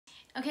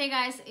Okay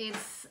guys,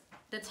 it's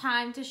the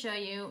time to show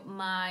you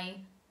my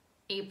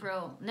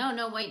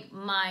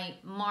my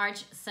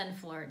March scent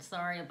flirt.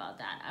 Sorry about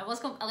that. I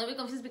was a little bit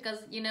confused because,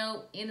 you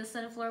know, in the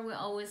scent flirt we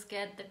always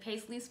get the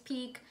Paisley's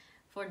peak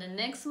for the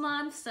next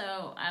month.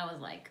 So I was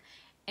like,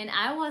 and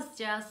I was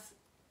just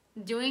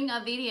doing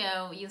a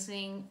video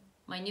using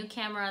my new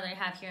camera that I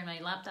have here on my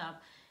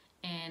laptop,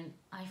 and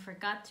I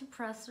forgot to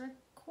press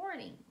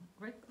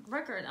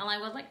record, and I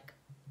was like,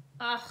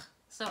 ugh.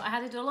 So I had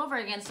to do it all over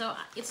again. So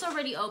it's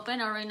already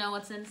open. I already know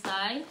what's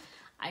inside.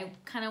 I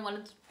kind of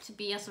wanted it to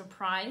be a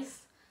surprise.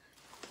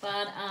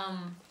 But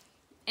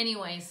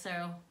anyway,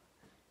 so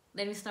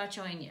let me start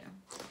showing you.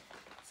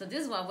 So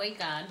this is what we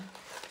got.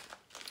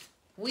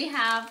 We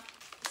have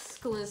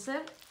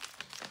exclusive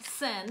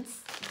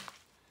scents.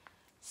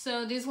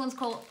 So this one's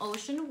called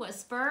Ocean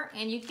Whisper,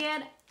 and you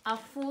get a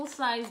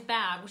full-size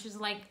bag, which is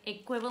like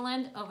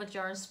equivalent of a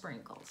jar of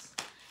sprinkles.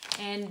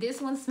 And this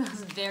one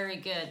smells very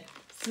good.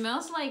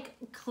 Smells like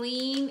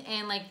clean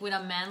and like with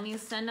a manly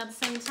scent at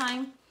the same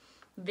time.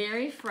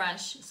 Very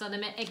fresh. So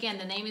again,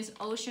 the name is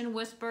Ocean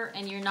Whisper,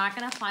 and you're not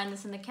gonna find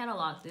this in the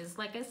catalog. This,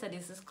 like I said,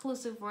 is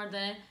exclusive for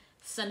the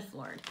scent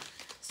flirt.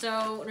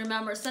 So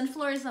remember, scent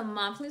flirt is a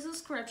monthly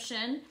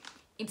subscription.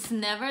 It's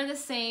never the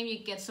same. You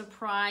get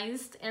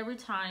surprised every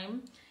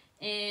time,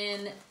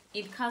 and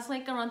it costs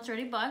like around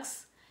 30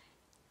 bucks.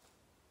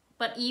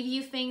 But if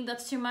you think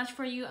that's too much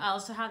for you, I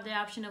also have the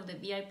option of the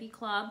VIP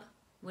club,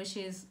 which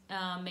is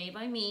made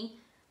by me,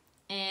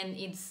 and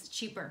it's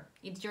cheaper.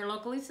 If you're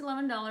local, it's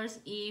 $11.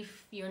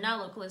 If you're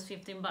not local, it's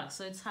 15 bucks,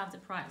 so it's half the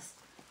price.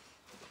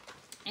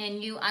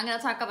 And I'm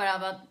gonna talk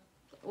about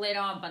later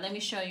on, but let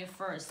me show you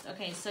first.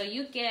 Okay, so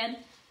you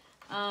get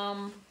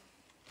the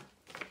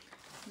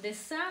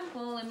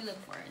sample. Let me look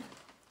for it.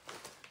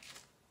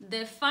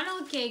 The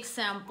funnel cake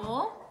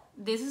sample.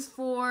 This is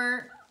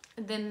for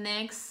the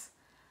next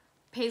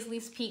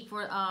Paisley's Peak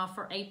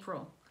for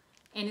April.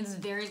 And it's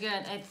very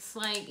good. It's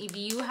like, if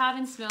you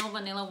haven't smelled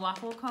vanilla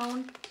waffle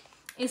cone,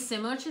 it's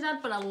similar to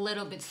that, but a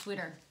little bit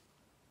sweeter.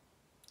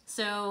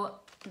 So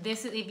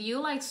this is, if you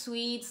like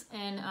sweets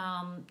and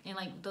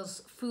like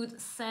those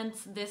food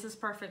scents, this is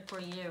perfect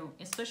for you,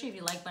 especially if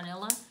you like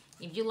vanilla.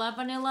 If you love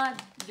vanilla,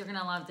 you're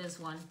gonna love this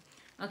one.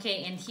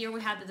 Okay, and here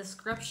we have the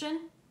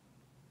description.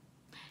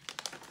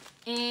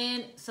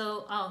 And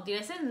so, oh,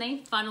 did I say the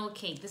name? Funnel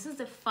cake. This is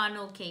the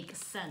funnel cake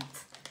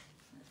scent.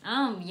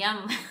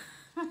 Yum.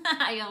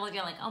 I look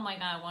at like, oh my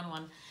god, I want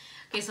one.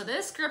 Okay, so the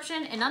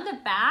description, and on the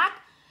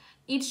back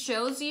it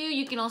shows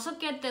you can also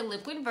get the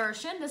liquid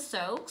version, the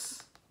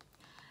soaks.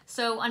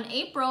 So on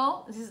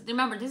April,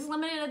 remember, this is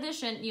limited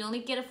edition, you only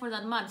get it for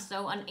that month.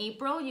 So on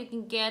April you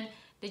can get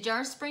the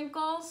jar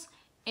sprinkles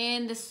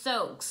and the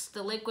soaks,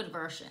 the liquid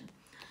version.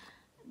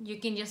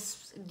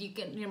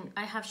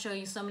 I have shown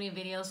you so many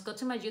videos. Go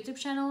to my YouTube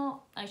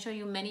channel, I show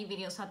you many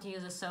videos how to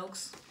use the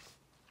soaks.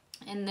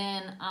 And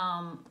then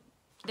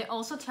they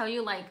also tell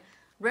you like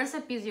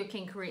recipes you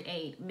can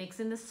create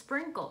mixing the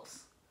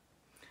sprinkles.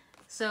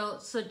 So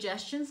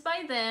suggestions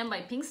by them,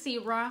 by Pink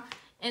Zebra.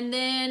 And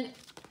then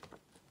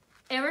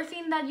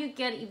everything that you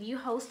get, if you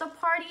host a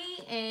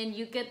party and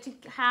you get to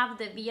have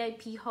the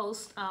VIP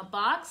host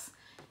box,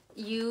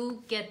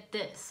 you get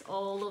this,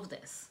 all of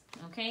this,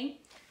 okay?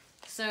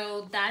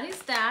 So that is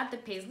that, the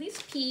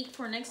Paisley's Peak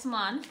for next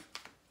month.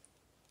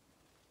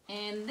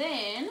 And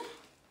then,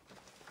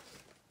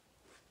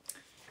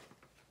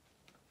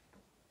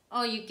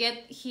 oh, you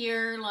get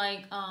here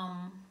like,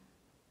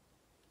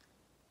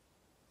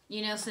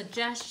 you know,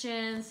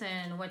 suggestions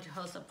and what to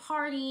host a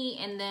party,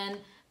 and then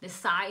the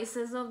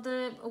sizes of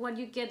what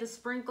you get, the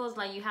sprinkles,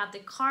 like you have the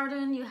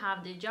carton, you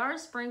have the jar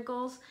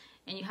sprinkles,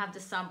 and you have the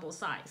sample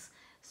size.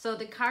 So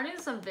the carton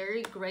is a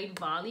very great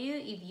value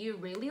if you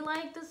really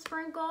like the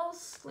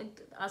sprinkles, like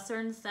a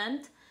certain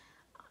scent.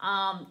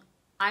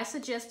 I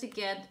suggest to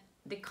get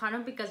the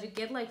carton because you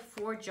get like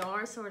 4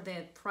 jars or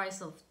the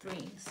price of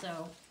 3.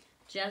 So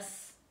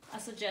just a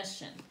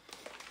suggestion.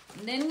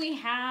 And then we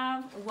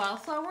have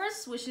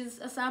Wildflowers, which is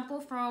a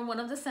sample from one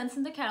of the scents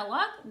in the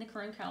catalog, in the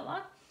current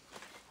catalog.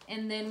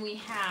 And then we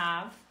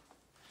have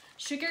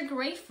Sugar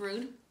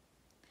Grapefruit,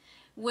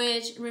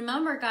 which,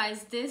 remember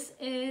guys, this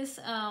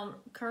is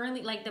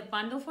currently like the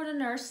bundle for the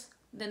nurse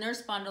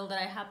bundle that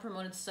I have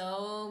promoted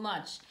so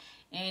much.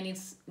 And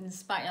it's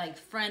inspired, like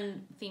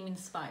friend theme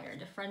inspired,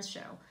 the Friends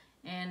show.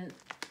 And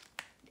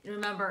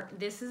remember,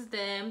 this is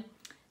the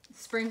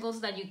sprinkles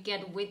that you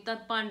get with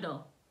that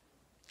bundle.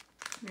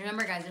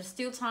 Remember guys, there's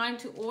still time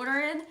to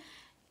order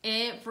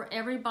it. For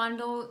every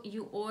bundle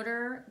you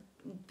order,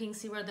 Pink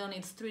Zebra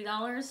donates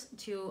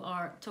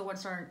 $3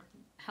 towards our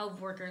health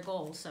worker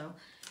goal. So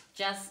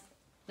just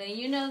letting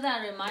you know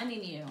that,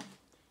 reminding you.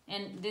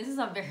 And this is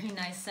a very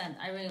nice scent.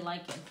 I really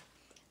like it.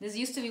 This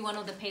used to be one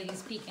of the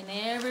Paisley's Peak, and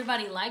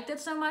everybody liked it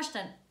so much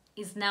that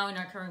it's now in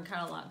our current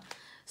catalog.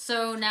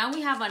 So now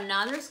we have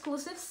another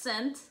exclusive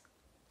scent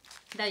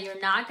that you're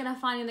not gonna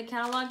find in the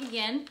catalog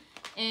again.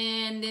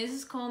 And this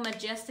is called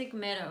Majestic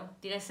Meadow.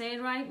 Did I say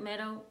it right?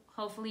 Meadow?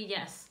 Hopefully,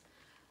 yes.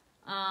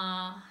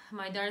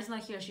 My daughter's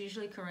not here. She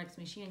usually corrects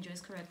me. She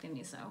enjoys correcting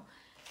me, so.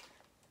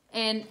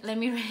 And let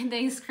me read the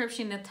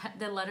inscription.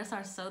 The letters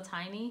are so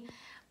tiny,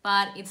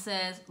 but it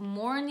says,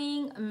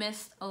 morning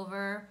mist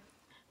over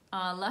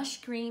a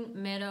lush green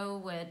meadow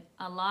with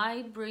a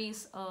light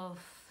breeze of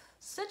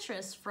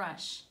citrus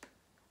freshness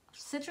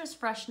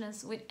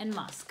and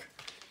musk.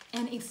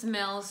 And it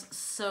smells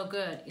so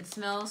good. It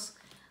smells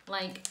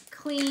like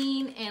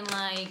clean and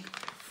like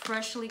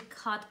freshly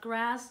cut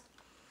grass.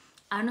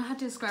 I don't know how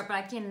to describe, but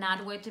I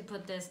cannot wait to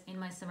put this in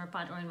my simmer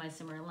pot or in my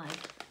simmer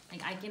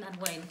like I cannot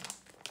wait.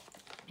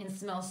 It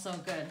smells so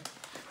good.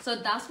 So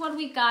that's what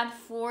we got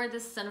for the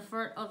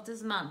Scentflirt of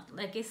this month.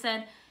 Like I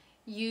said,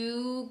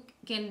 you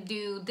can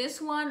do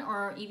this one,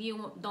 or if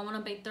you don't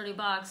want to pay 30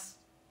 bucks,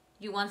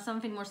 you want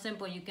something more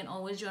simple, you can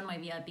always join my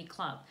VIP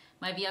club.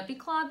 My VIP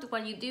club,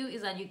 what you do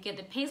is that you get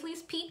the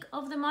Paisley's Peak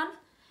of the month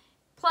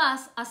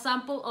plus a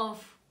sample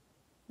of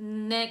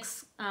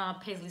next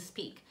Paisley's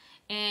Peak.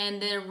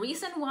 And the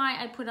reason why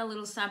I put a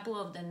little sample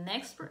of the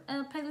next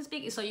Paisley's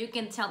Peak is so you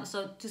can tell,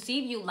 so to see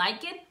if you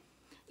like it,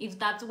 if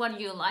that's what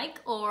you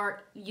like,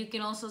 or you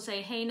can also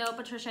say, hey, no,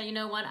 Patricia, you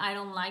know what? I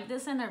don't like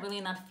this and I'm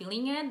really not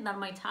feeling it, not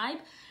my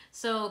type.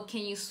 So can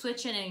you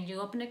switch it, and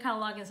you open the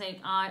catalog and say,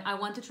 I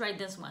want to try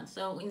this one.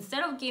 So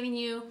instead of giving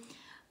you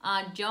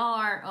a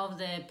jar of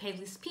the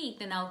Paisley's Peak,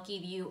 then I'll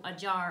give you a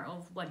jar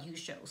of what you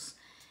chose.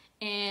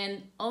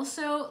 And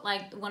also,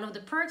 like, one of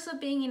the perks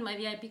of being in my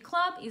VIP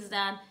club is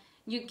that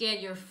you get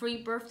your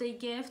free birthday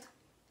gift,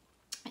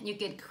 and you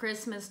get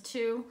Christmas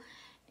too.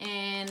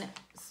 And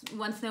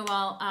once in a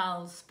while,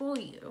 I'll spoil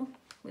you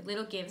with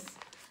little gifts.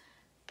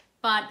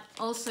 But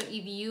also,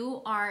 if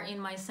you are in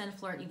my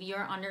Scentflirt, if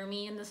you're under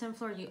me in the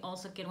Scentflirt, you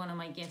also get one of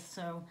my gifts.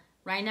 So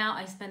right now,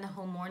 I spend the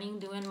whole morning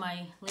doing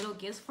my little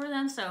gifts for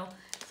them. So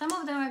some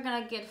of them are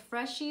gonna get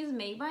freshies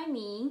made by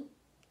me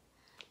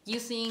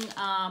using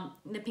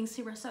the Pink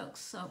Zebra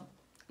soaks. So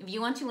if you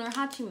want to learn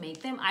how to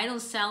make them, I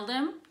don't sell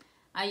them.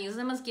 I use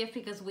them as gift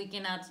because we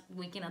cannot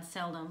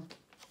sell them.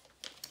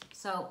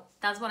 So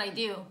that's what I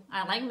do.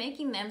 I like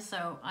making them,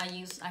 so I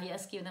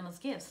just give them as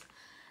gifts.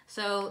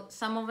 So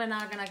some of them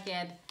are gonna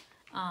get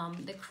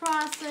the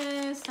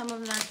crosses, some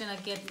of them are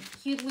gonna get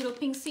cute little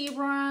pink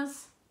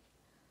zebras.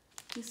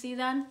 You see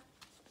that?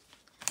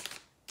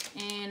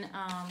 And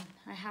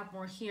I have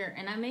more here.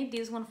 And I made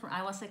this one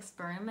I was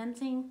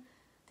experimenting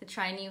to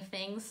try new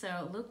things.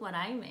 So look what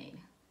I made.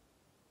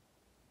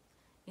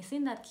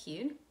 Isn't that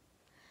cute?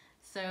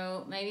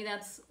 So maybe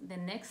that's the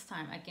next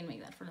time I can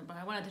make that for them, but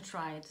I wanted to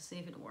try it to see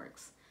if it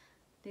works.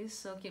 This is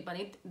so cute, but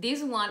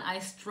this one I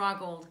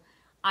struggled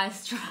a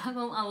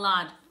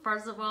lot.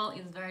 First of all,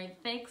 it's very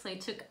thick, so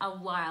it took a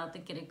while to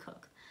get it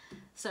cooked.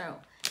 So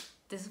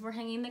this is for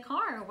hanging in the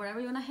car or wherever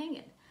you want to hang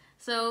it.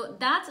 So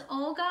that's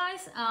all,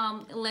 guys.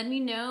 Let me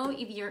know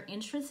if you're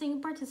interested in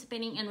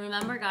participating, and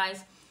remember,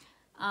 guys,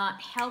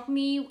 help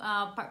me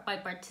by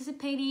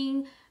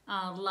participating.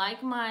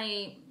 Like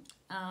my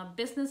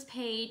business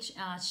page,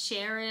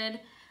 share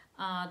it,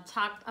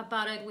 talk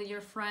about it with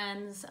your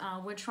friends.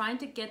 We're trying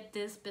to get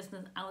this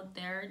business out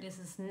there. This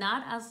is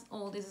not as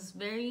old. This is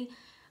very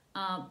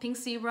Pink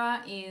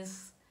Zebra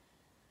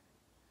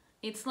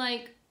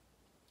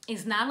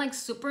it's not like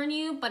super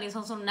new, but it's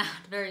also not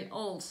very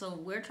old. So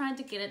we're trying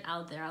to get it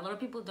out there. A lot of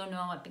people don't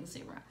know about Pink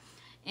Zebra.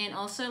 And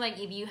also, like,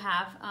 if you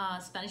have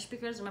Spanish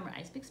speakers, remember,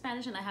 I speak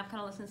Spanish and I have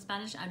catalogs in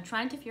Spanish. I'm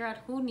trying to figure out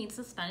who needs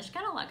a Spanish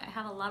catalog. I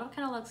have a lot of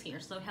catalogs here,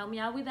 so help me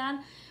out with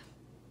that.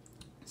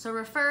 So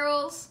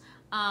referrals,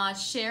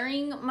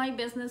 sharing my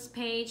business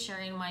page,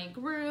 sharing my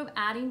group,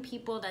 adding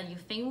people that you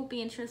think will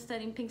be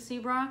interested in Pink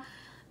Zebra,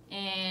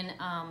 and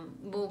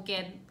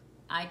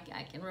I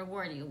can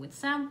reward you with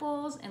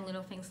samples and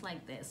little things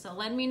like this. So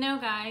let me know,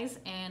 guys,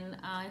 and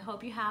I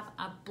hope you have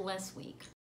a blessed week.